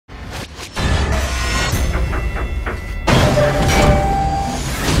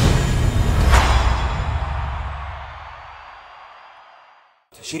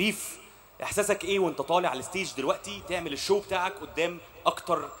شريف، احساسك ايه وانت طالع على الستيج دلوقتي تعمل الشو بتاعك قدام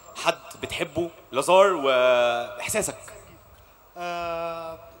اكتر حد بتحبه لازار، واحساسك؟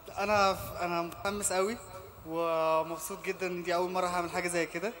 انا متحمس قوي ومبسوط جدا ان دي اول مره هعمل حاجه زي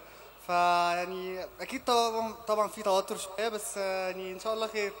كده، فيعني اكيد طبعا في توتر شويه، بس يعني ان شاء الله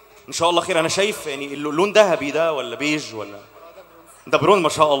خير. ان شاء الله خير. انا شايف يعني اللون ذهبي ده ولا بيج ولا ده برون ما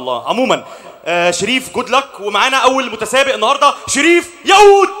شاء الله. عموما شريف جود لك، ومعانا اول متسابق النهارده شريف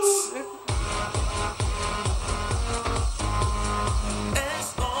ياقوت.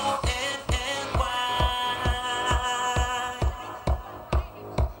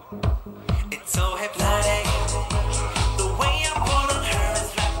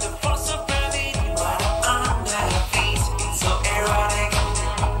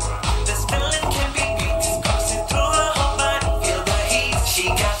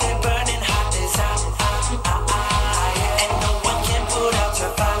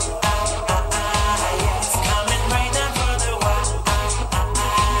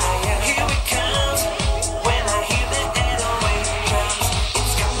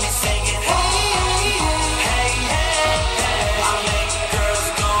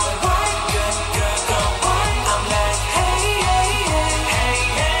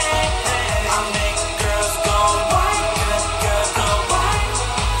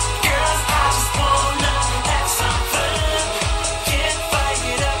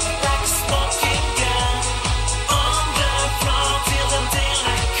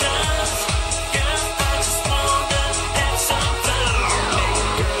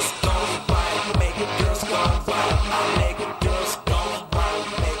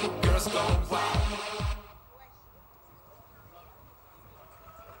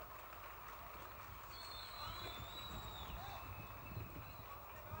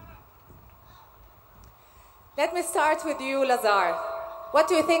 Let me start with you, Lazar. What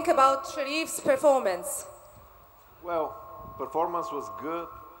do you think about Shreef's performance? Well, performance was good,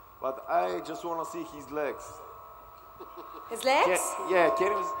 but I just want to see his legs. His legs?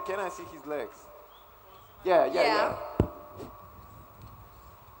 Can I see his legs? Yeah.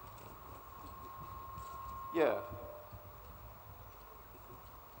 Yeah.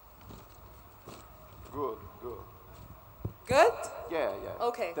 Good. Good? Yeah.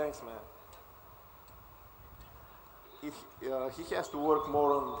 Okay. Thanks, man. He has to work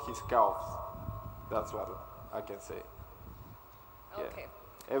more on his calves. That's what I can say. Okay.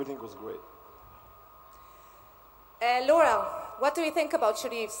 Yeah. Everything was great. Laura, what do you think about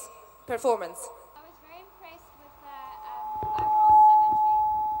Shreef's performance? I was very impressed with the overall symmetry.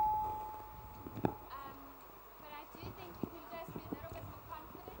 But I do think you could just be a little bit more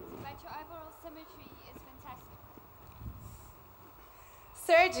confident, but your overall symmetry is fantastic.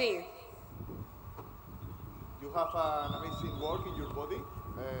 Sergi. You have an amazing work in your body.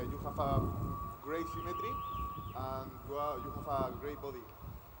 You have a great symmetry, and you have a great body.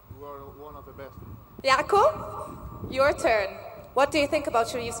 You are one of the best. Yakot, your turn. What do you think about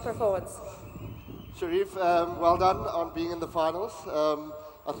Shreef's performance? Shreif, well done on being in the finals.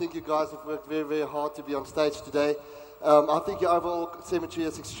 I think you guys have worked very, very hard to be on stage today. I think your overall symmetry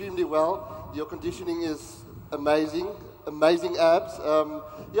is extremely well. Your conditioning is amazing. Amazing abs.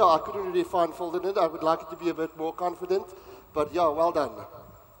 I couldn't really find fault in it. I would like it to be a bit more confident, but yeah, well done.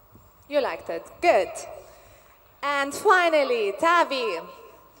 You liked it. Good. And finally, Tavi.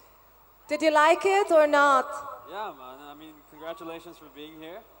 Did you like it or not? Yeah, man. I mean, congratulations for being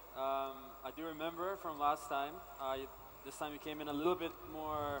here. I do remember from last time. This time you came in a little bit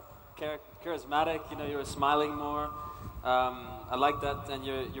more charismatic. You know, you were smiling more. I like that, and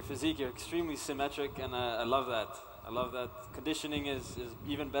your physique, you're extremely symmetric, and I love that. I love that. Conditioning is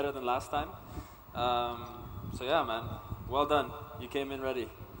even better than last time. So yeah, man, well done. You came in ready.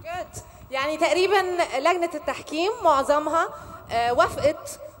 Good. يعني تقريبا لجنة التحكيم معظمها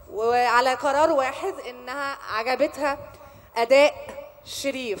وافقت على قرار واحد انها عجبتها اداء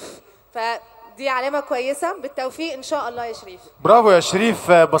شريف، فدي علامة كويسة. بالتوفيق ان شاء الله يا شريف. برافو يا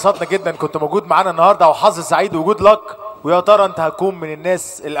شريف، بسطنا جدا كنت موجود معانا النهارده، وحظ سعيد وجود لك. ويا ترى انت هتكون من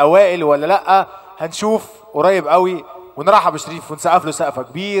الناس الاوائل ولا لا؟ هنشوف قريب قوي. ونرحب بشريف ونسقف له سقفه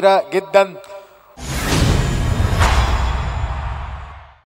كبيره جدا.